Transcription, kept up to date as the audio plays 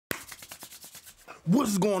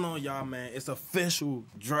What's going on, y'all, man? It's official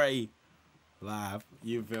Dre live.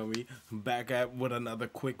 You feel me? Back at with another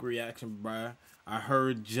quick reaction, bruh. I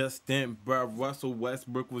heard just then, bruh, Russell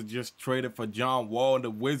Westbrook was just traded for John Wall and the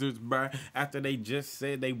Wizards, bruh. After they just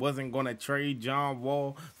said they wasn't gonna trade John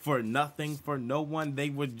Wall for nothing, for no one. They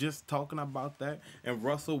were just talking about that, and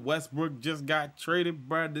Russell Westbrook just got traded,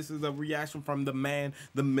 bruh. This is a reaction from the man,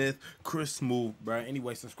 the myth, Chris Smooth, bruh.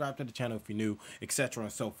 Anyway, subscribe to the channel if you're new, etc.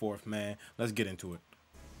 and so forth, man. Let's get into it.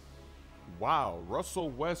 Wow, Russell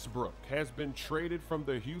Westbrook has been traded from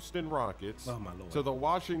the Houston Rockets to the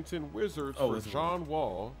Washington Wizards for John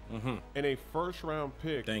Wall and a first-round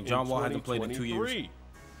pick. Dang, John Wall hasn't played in 2 years.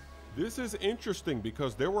 This is interesting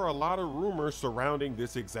because there were a lot of rumors surrounding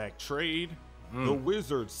this exact trade. The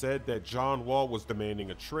Wizards said that John Wall was demanding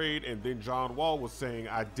a trade, and then John Wall was saying,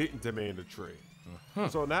 I didn't demand a trade.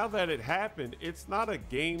 So now that it happened, it's not a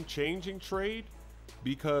game-changing trade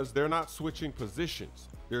because they're not switching positions.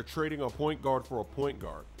 They're trading a point guard for a point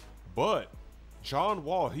guard. But John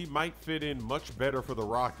Wall, he might fit in much better for the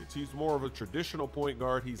Rockets. He's more of a traditional point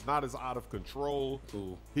guard. He's not as out of control.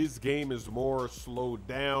 His game is more slowed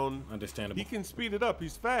down. Understandable. He can speed it up.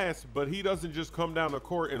 He's fast, but he doesn't just come down the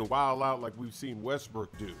court and wild out like we've seen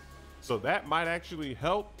Westbrook do. So that might actually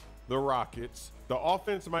help the Rockets. The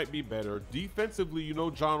offense might be better. Defensively, you know,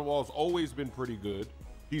 John Wall's always been pretty good.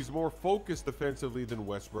 He's more focused defensively than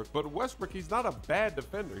Westbrook, but Westbrook, he's not a bad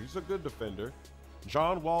defender. He's a good defender.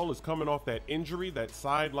 John Wall is coming off that injury that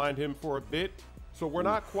sidelined him for a bit, so we're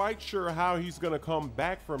not quite sure how he's going to come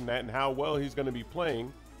back from that and how well he's going to be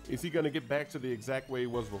playing. Is he going to get back to the exact way he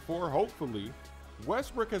was before? Hopefully.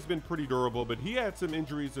 Westbrook has been pretty durable, but he had some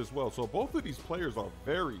injuries as well, so both of these players are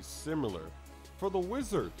very similar. For the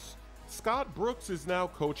Wizards, Scott Brooks is now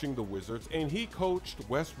coaching the Wizards, and he coached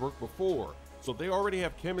Westbrook before. So they already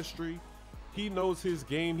have chemistry. He knows his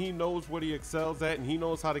game. He knows what he excels at, and he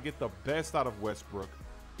knows how to get the best out of Westbrook.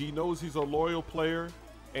 He knows he's a loyal player,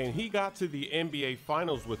 and he got to the NBA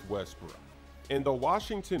Finals with Westbrook. And the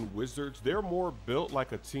Washington Wizards, they're more built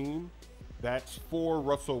like a team that's for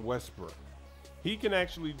Russell Westbrook. He can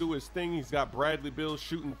actually do his thing. He's got Bradley Beal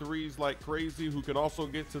shooting threes like crazy, who can also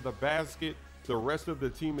get to the basket. The rest of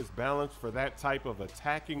the team is balanced for that type of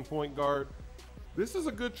attacking point guard. This is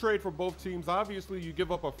a good trade for both teams. Obviously, you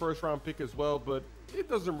give up a first-round pick as well, but it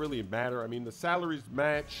doesn't really matter. I mean, the salaries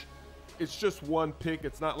match. It's just one pick.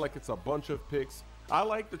 It's not like it's a bunch of picks. I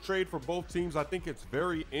like the trade for both teams. I think it's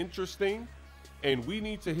very interesting, and we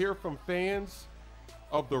need to hear from fans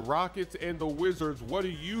of the Rockets and the Wizards. What do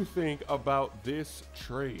you think about this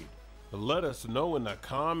trade? Let us know in the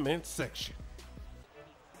comment section.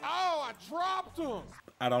 Oh, I dropped him.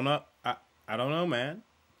 I don't know. I don't know, man.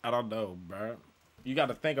 I don't know, bro. You got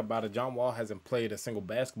to think about it. John Wall hasn't played a single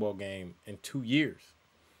basketball game in 2 years.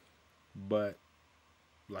 But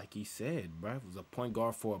like he said, bro, it was a point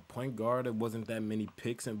guard for a point guard. There wasn't that many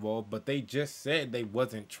picks involved. But they just said they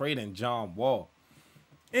wasn't trading John Wall.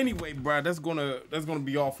 Anyway, bro, that's gonna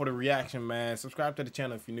be all for the reaction, man. Subscribe to the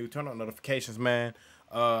channel if you're new. Turn on notifications, man.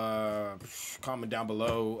 Comment down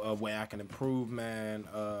below where I can improve, man.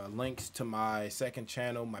 Links to my second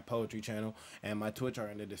channel, my poetry channel, and my Twitch are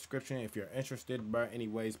in the description if you're interested, bro.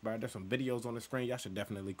 Anyways, bro, there's some videos on the screen. Y'all should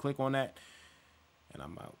definitely click on that. And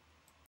I'm out.